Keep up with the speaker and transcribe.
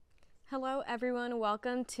Hello everyone,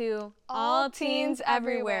 welcome to All Teens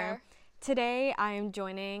Everywhere. Today I am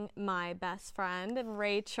joining my best friend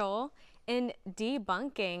Rachel in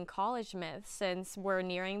debunking college myths since we're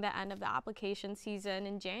nearing the end of the application season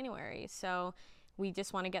in January. So we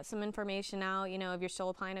just want to get some information out, if you're still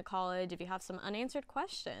applying to college, if you have some unanswered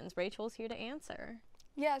questions, Rachel's here to answer.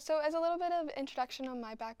 Yeah, so as a little bit of introduction on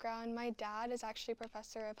my background, my dad is actually a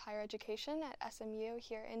professor of higher education at SMU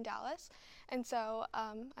here in Dallas. And so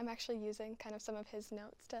I'm actually using kind of some of his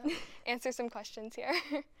notes to answer some questions here.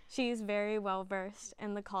 She's very well versed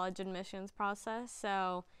in the college admissions process,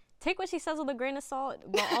 so take what she says with a grain of salt,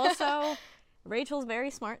 but also Rachel's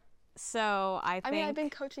very smart. So I think I've been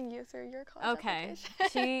coaching you through your college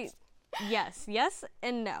application. Yes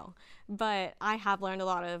and no. But I have learned a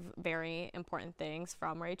lot of very important things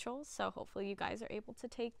from Rachel, so hopefully you guys are able to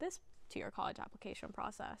take this to your college application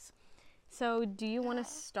process. So do you want to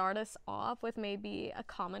start us off with maybe a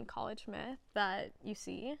common college myth that you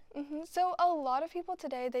see? So a lot of people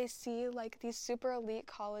today, they see like these super elite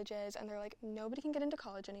colleges and they're like, nobody can get into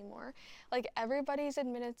college anymore. Like everybody's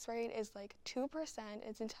admittance rate is like 2%.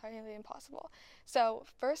 It's entirely impossible. So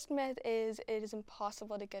first myth is it is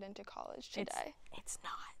impossible to get into college today. It's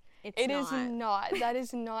not. It is not. That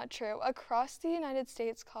is not true. Across the United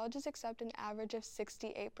States, colleges accept an average of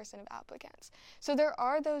 68% of applicants. So there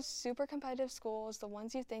are those super competitive schools, the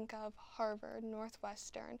ones you think of, Harvard,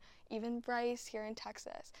 Northwestern, even Bryce here in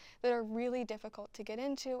Texas, that are really difficult to get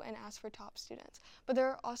into and ask for top students. But there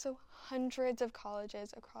are also hundreds of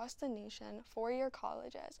colleges across the nation, four-year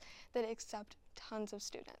colleges, that accept tons of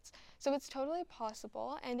students. So it's totally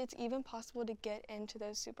possible, and it's even possible to get into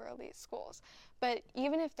those super elite schools. But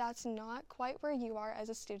even if that's not quite where you are as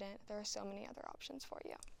a student, there are so many other options for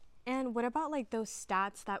you. And what about like those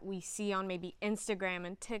stats that we see on maybe Instagram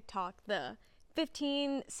and TikTok, the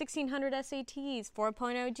 1,600 SATs,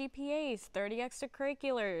 4.0 GPAs, 30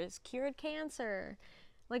 extracurriculars, cured cancer?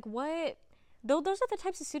 Like what? Those are the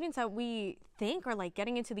types of students that we think are like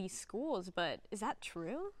getting into these schools, but is that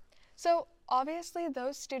true? So obviously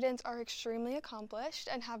those students are extremely accomplished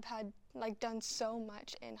and have had done so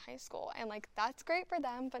much in high school, and that's great for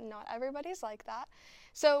them, but not everybody's like that.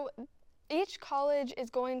 So each college is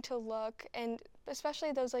going to look, and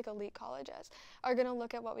especially those elite colleges are going to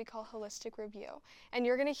look at what we call holistic review, and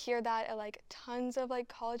you're going to hear that at tons of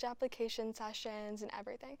college application sessions and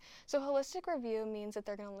everything. So holistic review means that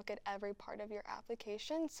they're going to look at every part of your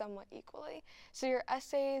application somewhat equally. So your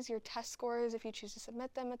essays, your test scores, if you choose to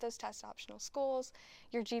submit them at those test optional schools,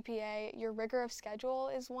 your GPA, your rigor of schedule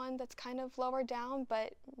is one that's kind of lower down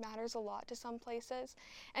but matters a lot to some places.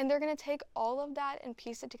 And they're going to take all of that and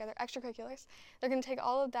piece it together, extracurriculars, they're going to take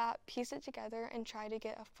all of that, piece it together, and try to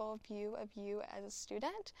get a full view of you as a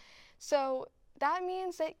student. So that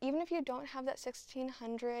means that even if you don't have that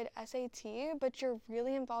 1,600 SAT, but you're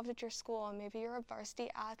really involved at your school, and maybe you're a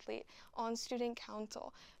varsity athlete, on student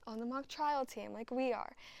council, on the mock trial team like we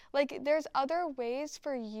are, there's other ways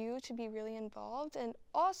for you to be really involved. And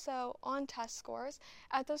also on test scores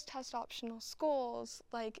at those test optional schools,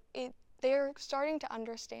 they're starting to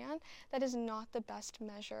understand that is not the best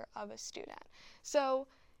measure of a student. So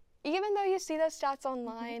even though you see those stats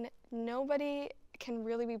online, nobody can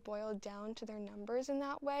really be boiled down to their numbers in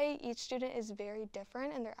that way. Each student is very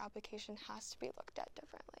different, and their application has to be looked at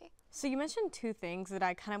differently. So you mentioned two things that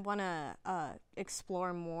I kind of want to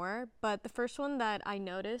explore more, but the first one that I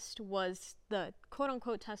noticed was the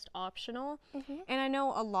quote-unquote test optional. And I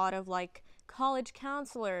know a lot of college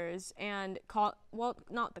counselors and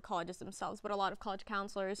not the colleges themselves, but a lot of college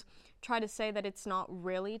counselors try to say that it's not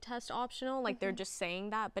really test optional, they're just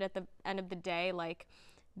saying that, but at the end of the day,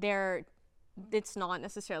 it's not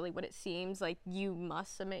necessarily what it seems. You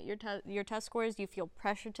must submit your test scores. You feel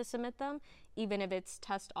pressured to submit them, even if it's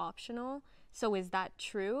test optional. So is that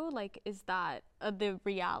true? Is that the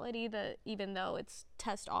reality, that even though it's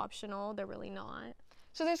test optional, they're really not?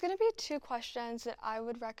 So there's going to be two questions that I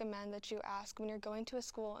would recommend that you ask when you're going to a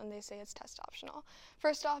school and they say it's test optional.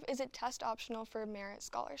 First off, is it test optional for merit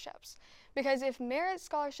scholarships? Because if merit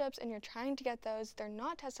scholarships and you're trying to get those, they're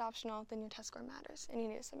not test optional, then your test score matters and you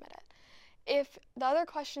need to submit it. If the other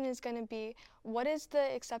question is going to be, what is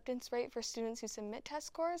the acceptance rate for students who submit test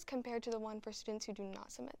scores compared to the one for students who do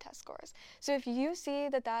not submit test scores? So if you see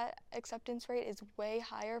that acceptance rate is way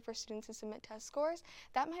higher for students who submit test scores,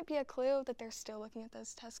 that might be a clue that they're still looking at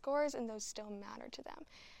those test scores and those still matter to them.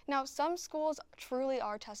 Now, some schools truly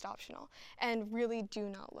are test optional and really do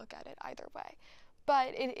not look at it either way.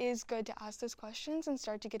 But it is good to ask those questions and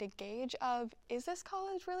start to get a gauge of, is this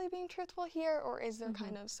college really being truthful here, or is there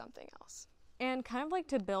kind of something else? And kind of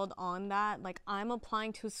to build on that, I'm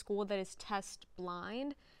applying to a school that is test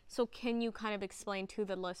blind. So can you kind of explain to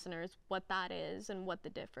the listeners what that is and what the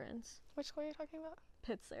difference? Which school are you talking about?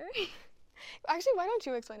 Pitzer. Actually, why don't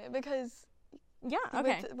you explain it? Because yeah,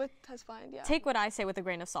 okay. With test blind, yeah. Take what I say with a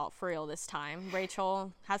grain of salt for real this time.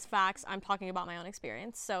 Rachel has facts. I'm talking about my own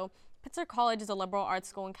experience. So Pitzer College is a liberal arts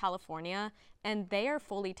school in California, and they are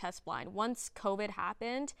fully test blind. Once COVID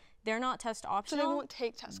happened, they're not test optional. So they won't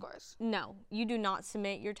take test scores? No, you do not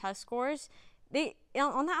submit your test scores.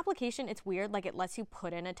 On the application, it's weird, like it lets you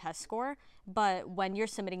put in a test score, but when you're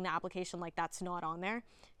submitting the application, like that's not on there.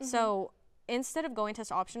 So instead of going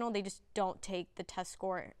test optional, they just don't take the test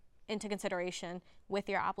score into consideration with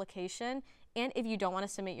your application. And if you don't want to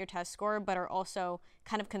submit your test score but are also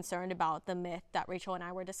kind of concerned about the myth that Rachel and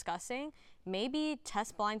I were discussing, maybe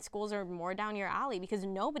test blind schools are more down your alley because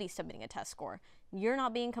nobody's submitting a test score. You're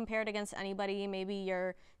not being compared against anybody. Maybe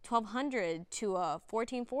you're 1200 to a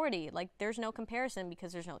 1440. Like there's no comparison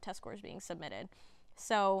because there's no test scores being submitted.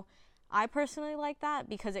 So I personally like that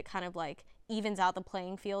because it kind of like evens out the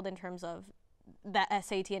playing field in terms of the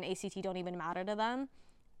SAT and ACT don't even matter to them.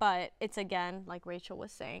 But it's, again, like Rachel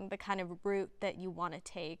was saying, the kind of route that you want to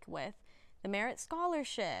take with the merit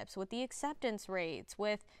scholarships, with the acceptance rates,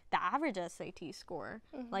 with the average SAT score.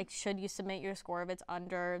 Like, should you submit your score if it's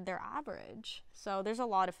under their average? So there's a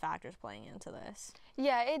lot of factors playing into this.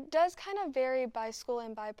 Yeah, it does kind of vary by school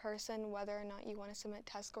and by person whether or not you want to submit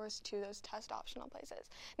test scores to those test optional places.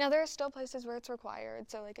 Now, there are still places where it's required,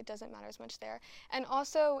 so like it doesn't matter as much there. And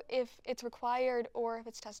also, if it's required or if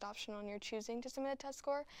it's test optional and you're choosing to submit a test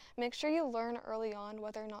score, make sure you learn early on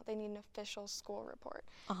whether or not they need an official school report.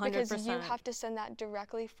 100%. Because you have to send that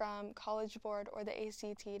directly from College Board or the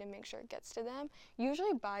ACT to make sure it gets to them,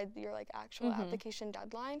 usually by your like actual application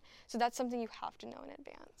deadline. So that's something you have to know in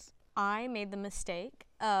advance. I made the mistake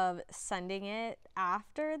of sending it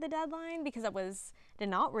after the deadline because did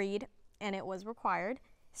not read and it was required.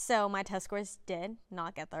 So my test scores did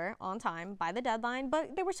not get there on time by the deadline,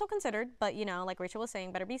 but they were still considered. But you know, like Rachel was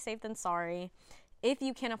saying, better be safe than sorry. If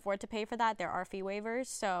you can't afford to pay for that, there are fee waivers.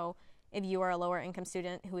 So if you are a lower income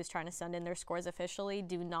student who is trying to send in their scores officially,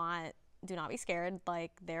 do not be scared.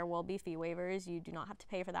 Like there will be fee waivers. You do not have to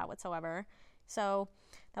pay for that whatsoever. So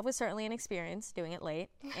that was certainly an experience doing it late,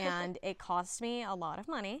 and it cost me a lot of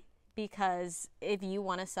money because if you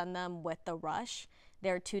want to send them with the rush,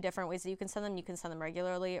 there are two different ways that you can send them. You can send them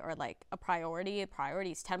regularly or like a priority. A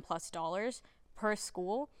priority is $10+ per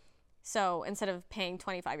school. So instead of paying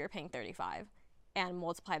 $25, you're paying $35, and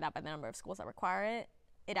multiply that by the number of schools that require it.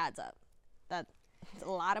 It adds up. That's a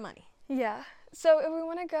lot of money. Yeah. So if we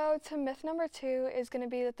want to go to myth number 2 is going to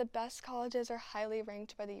be that the best colleges are highly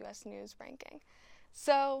ranked by the U.S. News ranking.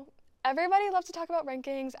 So everybody loves to talk about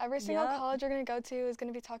rankings. Every single college you're going to go to is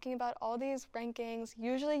going to be talking about all these rankings,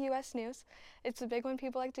 usually U.S. News. It's a big one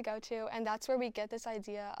people like to go to, and that's where we get this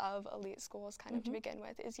idea of elite schools kind of to begin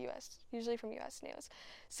with, is usually from U.S. News.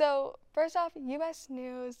 So first off, U.S.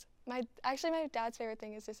 News, my dad's favorite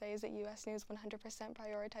thing is to say is that U.S. News 100%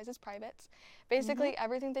 prioritizes privates. Basically,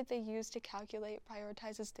 everything that they use to calculate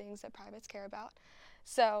prioritizes things that privates care about.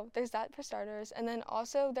 So there's that for starters. And then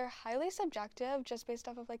also they're highly subjective just based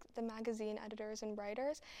off of like the magazine editors and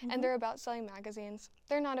writers. And they're about selling magazines.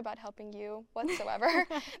 They're not about helping you whatsoever.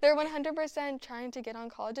 They're 100% trying to get on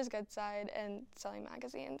college's good side and selling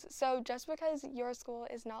magazines. So just because your school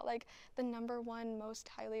is not like the #1 most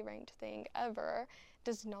highly ranked thing ever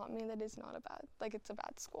does not mean that it's a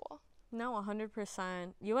bad school. No,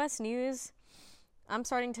 100%. U.S. News, I'm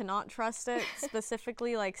starting to not trust it,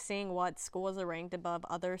 specifically like seeing what schools are ranked above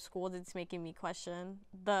other schools. It's making me question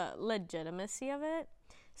the legitimacy of it.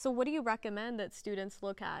 So what do you recommend that students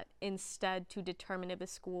look at instead to determine if a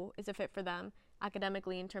school is a fit for them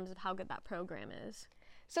academically in terms of how good that program is?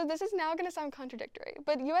 So this is now going to sound contradictory,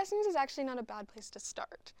 but U.S. News is actually not a bad place to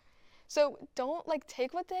start. So don't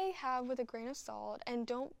take what they have with a grain of salt and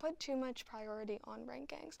don't put too much priority on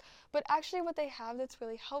rankings. But actually what they have that's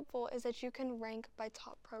really helpful is that you can rank by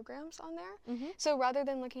top programs on there. So rather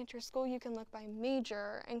than looking at your school, you can look by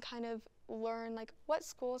major and kind of learn what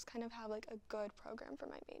schools kind of have a good program for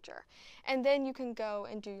my major. And then you can go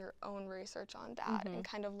and do your own research on that and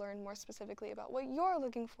kind of learn more specifically about what you're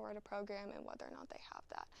looking for at a program and whether or not they have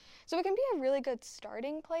that. So it can be a really good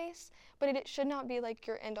starting place, but it should not be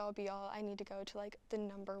your end all be all. I need to go to the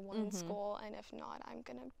 #1 school, and if not, I'm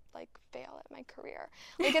gonna fail at my career.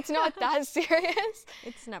 It's not that serious.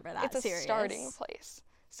 It's never that serious. It's a starting place.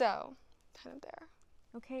 So kind of there.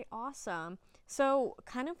 Okay, awesome. So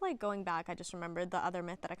kind of going back, I just remembered the other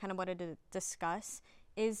myth that I kind of wanted to discuss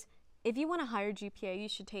is if you want a higher GPA, you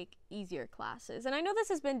should take easier classes. And I know this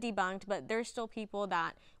has been debunked, but there's still people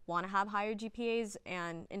that want to have higher GPAs,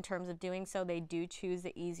 and in terms of doing so, they do choose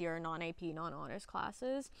the easier non-AP, non-honors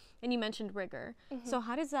classes. And you mentioned rigor. So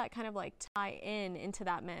how does that kind of like tie into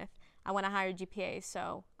that myth? I want a higher GPA,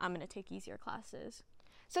 so I'm going to take easier classes.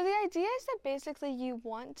 So the idea is that basically you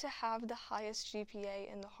want to have the highest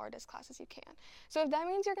GPA in the hardest classes you can. So if that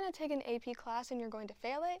means you're going to take an AP class and you're going to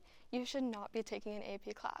fail it, you should not be taking an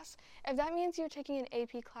AP class. If that means you're taking an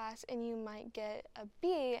AP class and you might get a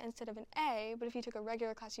B instead of an A, but if you took a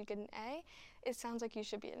regular class you'd get an A, it sounds like you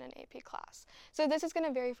should be in an AP class. So this is going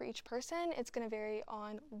to vary for each person. It's going to vary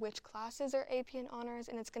on which classes are AP and honors,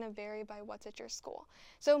 and it's going to vary by what's at your school.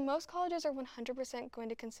 So most colleges are 100% going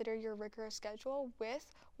to consider your rigorous schedule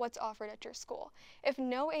with what's offered at your school. If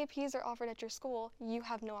no APs are offered at your school, you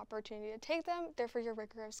have no opportunity to take them, therefore your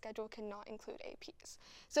rigorous schedule cannot include APs.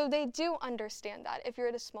 So they do understand that if you're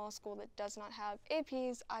at a small school that does not have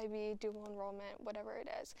APs, IB, dual enrollment, whatever it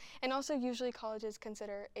is. And also usually colleges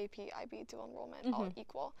consider AP, IB, dual enrollment all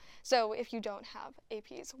equal. So if you don't have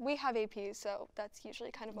APs, we have APs, so that's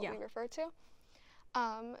usually kind of what we refer to.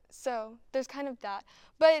 So there's kind of that.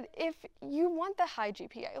 But if you want the high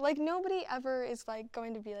GPA, like nobody ever is like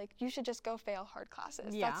going to be like, you should just go fail hard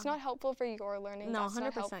classes. That's not helpful for your learning. No, that's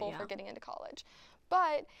not helpful for getting into college.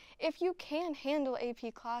 But if you can handle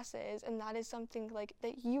AP classes and that is something like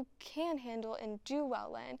that you can handle and do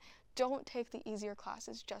well in, don't take the easier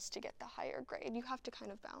classes just to get the higher grade. You have to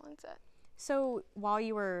kind of balance it. So while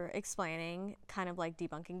you were explaining, kind of like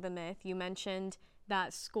debunking the myth, you mentioned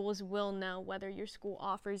that schools will know whether your school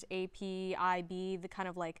offers AP, IB, the kind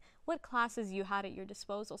of like what classes you had at your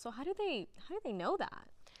disposal. So how do they know that?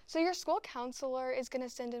 So your school counselor is going to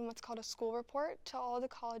send in what's called a school report to all the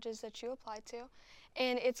colleges that you apply to.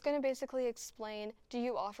 And it's going to basically explain, do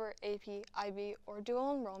you offer AP, IB, or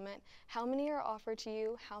dual enrollment? How many are offered to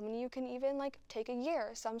you? How many you can even like take a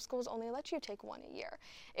year? Some schools only let you take one a year.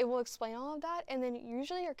 It will explain all of that, and then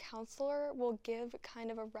usually your counselor will give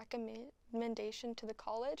kind of a recommendation to the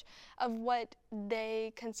college of what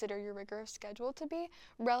they consider your rigorous schedule to be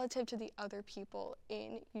relative to the other people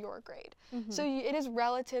in your grade. So it is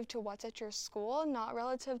relative to what's at your school, not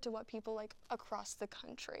relative to what people like across the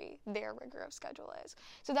country, their rigorous schedule is.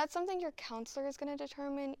 So that's something your counselor is going to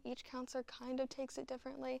determine. Each counselor kind of takes it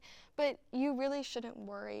differently, but you really shouldn't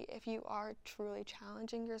worry if you are truly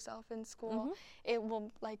challenging yourself in school. It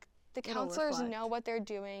will like the counselors know what they're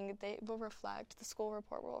doing. They will reflect. The school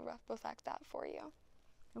report will reflect that for you.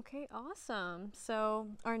 Okay, awesome. So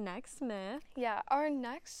our next myth. Yeah, our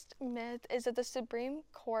next myth is that the Supreme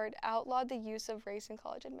Court outlawed the use of race in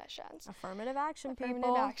college admissions. Affirmative action, people.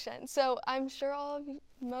 Affirmative action. So I'm sure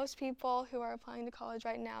most people who are applying to college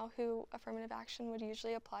right now who affirmative action would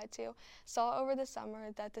usually apply to saw over the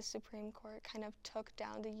summer that the Supreme Court kind of took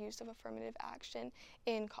down the use of affirmative action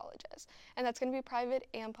in colleges. And that's going to be private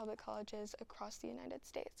and public colleges across the United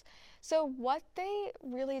States. So what they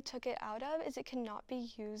really took it out of is it cannot be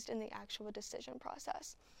used in the actual decision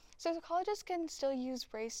process. So the colleges can still use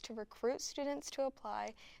race to recruit students to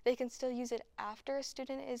apply. They can still use it after a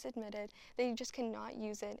student is admitted. They just cannot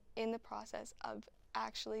use it in the process of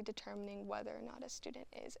actually determining whether or not a student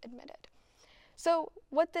is admitted. So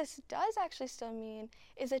what this does actually still mean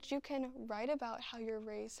is that you can write about how your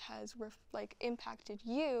race has impacted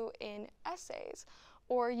you in essays,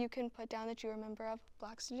 or you can put down that you're a member of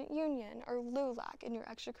Black Student Union or LULAC in your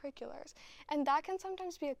extracurriculars. And that can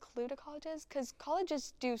sometimes be a clue to colleges, because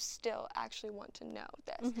colleges do still actually want to know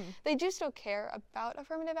this. They do still care about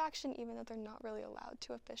affirmative action, even though they're not really allowed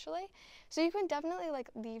to officially. So you can definitely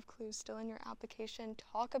leave clues still in your application,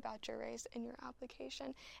 talk about your race in your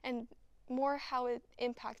application, and more how it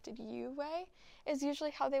impacted you way is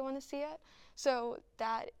usually how they want to see it. So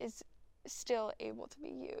that is still able to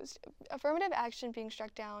be used. Affirmative action being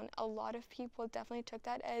struck down, a lot of people definitely took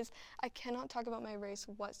that as, I cannot talk about my race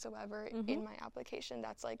whatsoever in my application.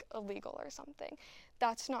 That's illegal or something.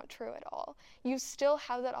 That's not true at all. You still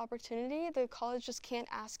have that opportunity. The college just can't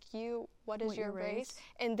ask you what is your race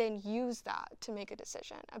and then use that to make a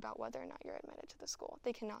decision about whether or not you're admitted to the school.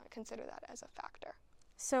 They cannot consider that as a factor.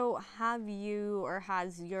 So have you, or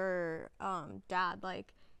has your dad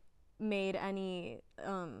made any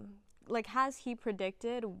has he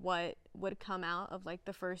predicted what would come out of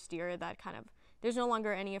the first year that kind of there's no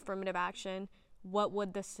longer any affirmative action? What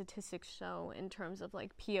would the statistics show in terms of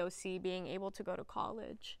POC being able to go to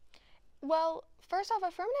college? Well, first off,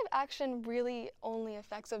 affirmative action really only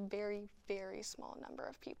affects a very, very small number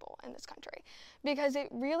of people in this country because it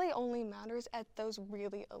really only matters at those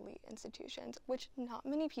really elite institutions, which not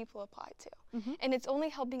many people apply to. And it's only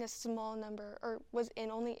helping a small number, or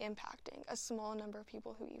only impacting a small number of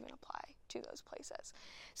people who even apply to those places.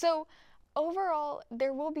 So overall,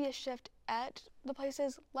 there will be a shift at the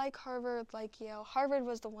places like Harvard, like Yale. Harvard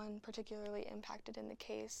was the one particularly impacted in the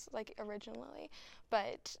case, like originally,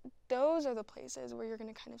 but those are the places where you're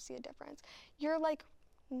going to kind of see a difference. Your like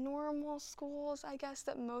normal schools, I guess,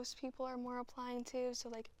 that most people are more applying to, so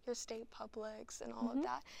like your state publics and all of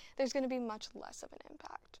that, there's going to be much less of an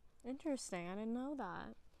impact. Interesting. I didn't know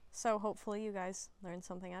that. So hopefully you guys learned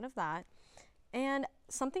something out of that. And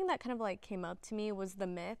something that kind of like came up to me was the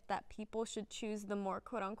myth that people should choose the more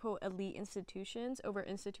quote unquote elite institutions over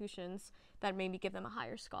institutions that maybe give them a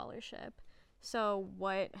higher scholarship. So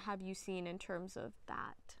what have you seen in terms of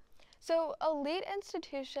that? So elite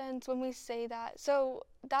institutions, when we say that, so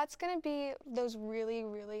that's going to be those really,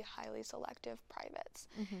 really highly selective privates.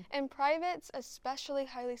 And privates, especially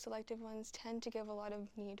highly selective ones, tend to give a lot of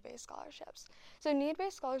need-based scholarships. So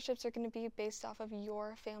need-based scholarships are going to be based off of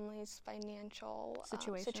your family's financial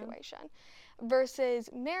situation. Versus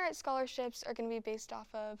merit scholarships are going to be based off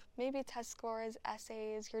of maybe test scores,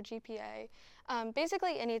 essays, your GPA.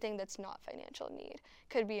 Basically anything that's not financial need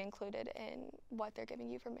could be included in what they're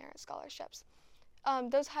giving you for merit scholarships.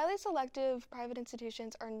 Those highly selective private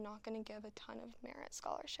institutions are not going to give a ton of merit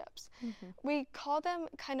scholarships. We call them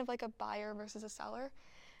kind of like a buyer versus a seller.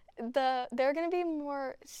 They're going to be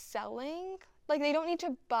more selling. Like they don't need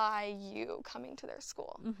to buy you coming to their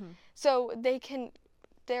school. So they can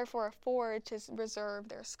therefore afford to reserve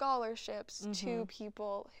their scholarships to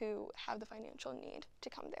people who have the financial need to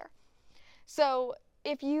come there. So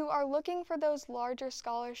if you are looking for those larger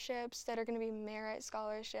scholarships that are going to be merit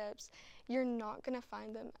scholarships, you're not going to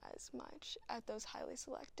find them as much at those highly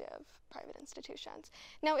selective private institutions.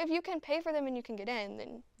 Now, if you can pay for them and you can get in,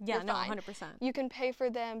 then you're fine. 100%. You can pay for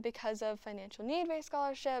them because of financial need-based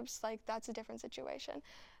scholarships, like that's a different situation.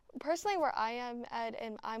 Personally, where I am at,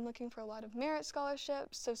 and I'm looking for a lot of merit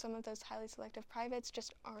scholarships, so some of those highly selective privates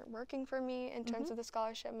just aren't working for me in terms of the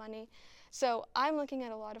scholarship money. So I'm looking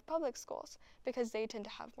at a lot of public schools because they tend to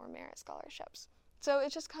have more merit scholarships. So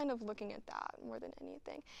it's just kind of looking at that more than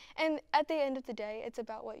anything. And at the end of the day, it's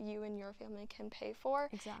about what you and your family can pay for.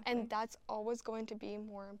 Exactly. And that's always going to be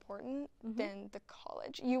more important than the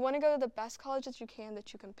college. You want to go to the best colleges you can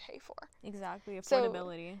that you can pay for. Exactly,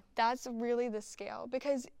 affordability. So that's really the scale,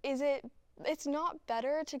 because it's not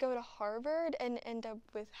better to go to Harvard and end up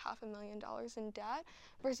with $500,000 in debt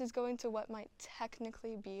versus going to what might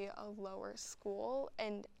technically be a lower school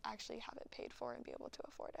and actually have it paid for and be able to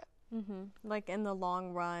afford it. Like in the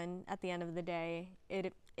long run, at the end of the day,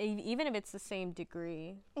 even if it's the same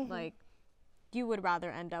degree, like you would rather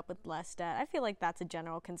end up with less debt. I feel like that's a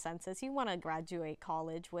general consensus. You want to graduate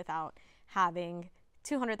college without having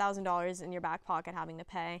 $200,000 in your back pocket having to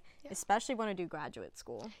pay, especially when you do graduate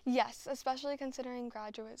school. Yes, especially considering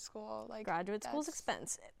graduate school. Like graduate school's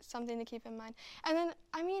expensive. Something to keep in mind. And then,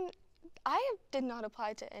 I mean, I did not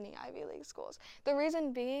apply to any Ivy League schools. The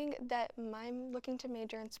reason being that I'm looking to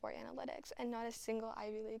major in sport analytics, and not a single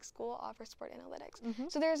Ivy League school offers sport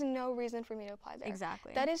analytics. So there's no reason for me to apply there.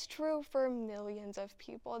 Exactly. That is true for millions of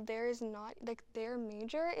people. There is not, like, their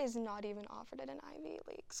major is not even offered at an Ivy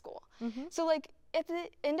League school. So, like, at the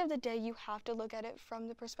end of the day, you have to look at it from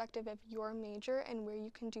the perspective of your major and where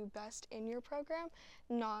you can do best in your program,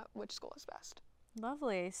 not which school is best.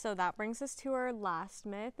 Lovely. So that brings us to our last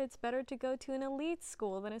myth. It's better to go to an elite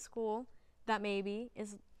school than a school that maybe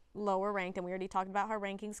is lower ranked. And we already talked about how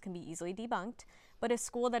rankings can be easily debunked. But a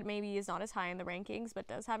school that maybe is not as high in the rankings but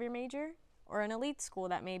does have your major, or an elite school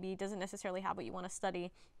that maybe doesn't necessarily have what you want to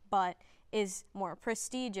study but is more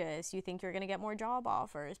prestigious. You think you're going to get more job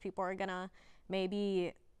offers. People are going to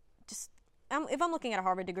maybe just, if I'm looking at a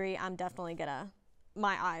Harvard degree, I'm definitely going to,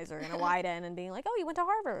 my eyes are going to widen and being like, oh, you went to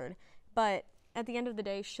Harvard. But at the end of the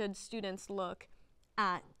day, should students look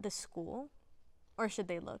at the school or should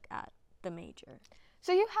they look at the major?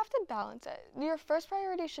 So you have to balance it. Your first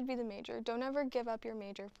priority should be the major. Don't ever give up your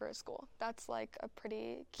major for a school. That's like a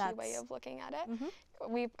pretty key way of looking at it.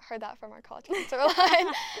 We've heard that from our college counselor a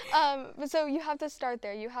lot. So you have to start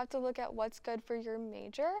there. You have to look at what's good for your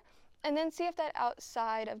major and then see if that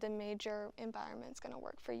outside of the major environment is going to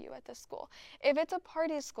work for you at the school. If it's a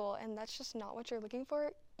party school and that's just not what you're looking for,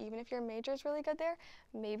 even if your major is really good there,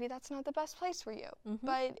 maybe that's not the best place for you.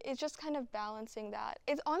 But it's just kind of balancing that.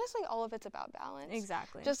 It's honestly, all of it's about balance.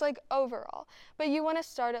 Exactly. Just like overall. But you want to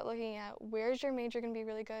start at looking at where's your major going to be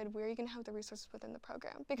really good, where are you going to have the resources within the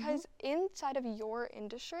program. Because inside of your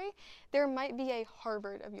industry, there might be a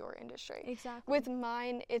Harvard of your industry. Exactly. With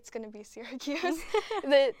mine, it's going to be Syracuse.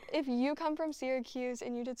 That if you come from Syracuse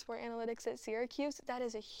and you did sport analytics at Syracuse, that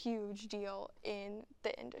is a huge deal in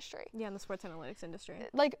the industry. Yeah, in the sports analytics industry.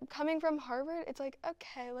 Like, coming from Harvard, it's like,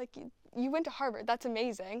 okay, like, you went to Harvard. That's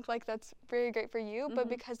amazing. Like, that's very great for you. But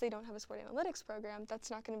because they don't have a sport analytics program, that's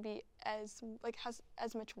not going to be as, like, has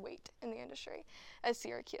as much weight in the industry as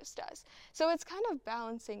Syracuse does. So it's kind of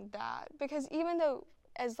balancing that, because even though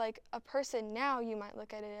as, like, a person now, you might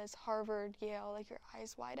look at it as Harvard, Yale, like, your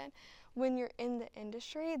eyes widen. When you're in the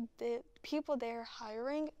industry, the people there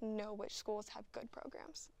hiring know which schools have good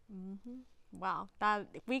programs. Wow, that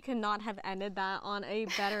we could not have ended that on a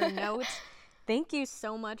better note. Thank you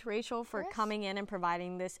so much, Rachel, for coming in and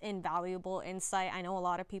providing this invaluable insight. I know a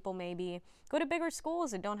lot of people maybe go to bigger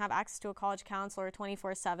schools and don't have access to a college counselor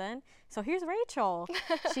 24/7. So here's Rachel.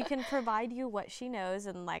 She can provide you what she knows.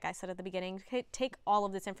 And like I said at the beginning, take all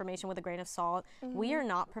of this information with a grain of salt. We are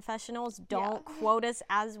not professionals. Don't quote us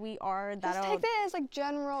as we are. Just take that as like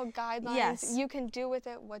general guidelines. Yes. You can do with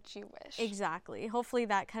it what you wish. Exactly. Hopefully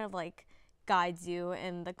that kind of like guides you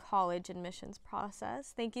in the college admissions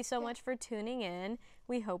process. Thank you so much for tuning in.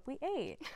 We hope we ate.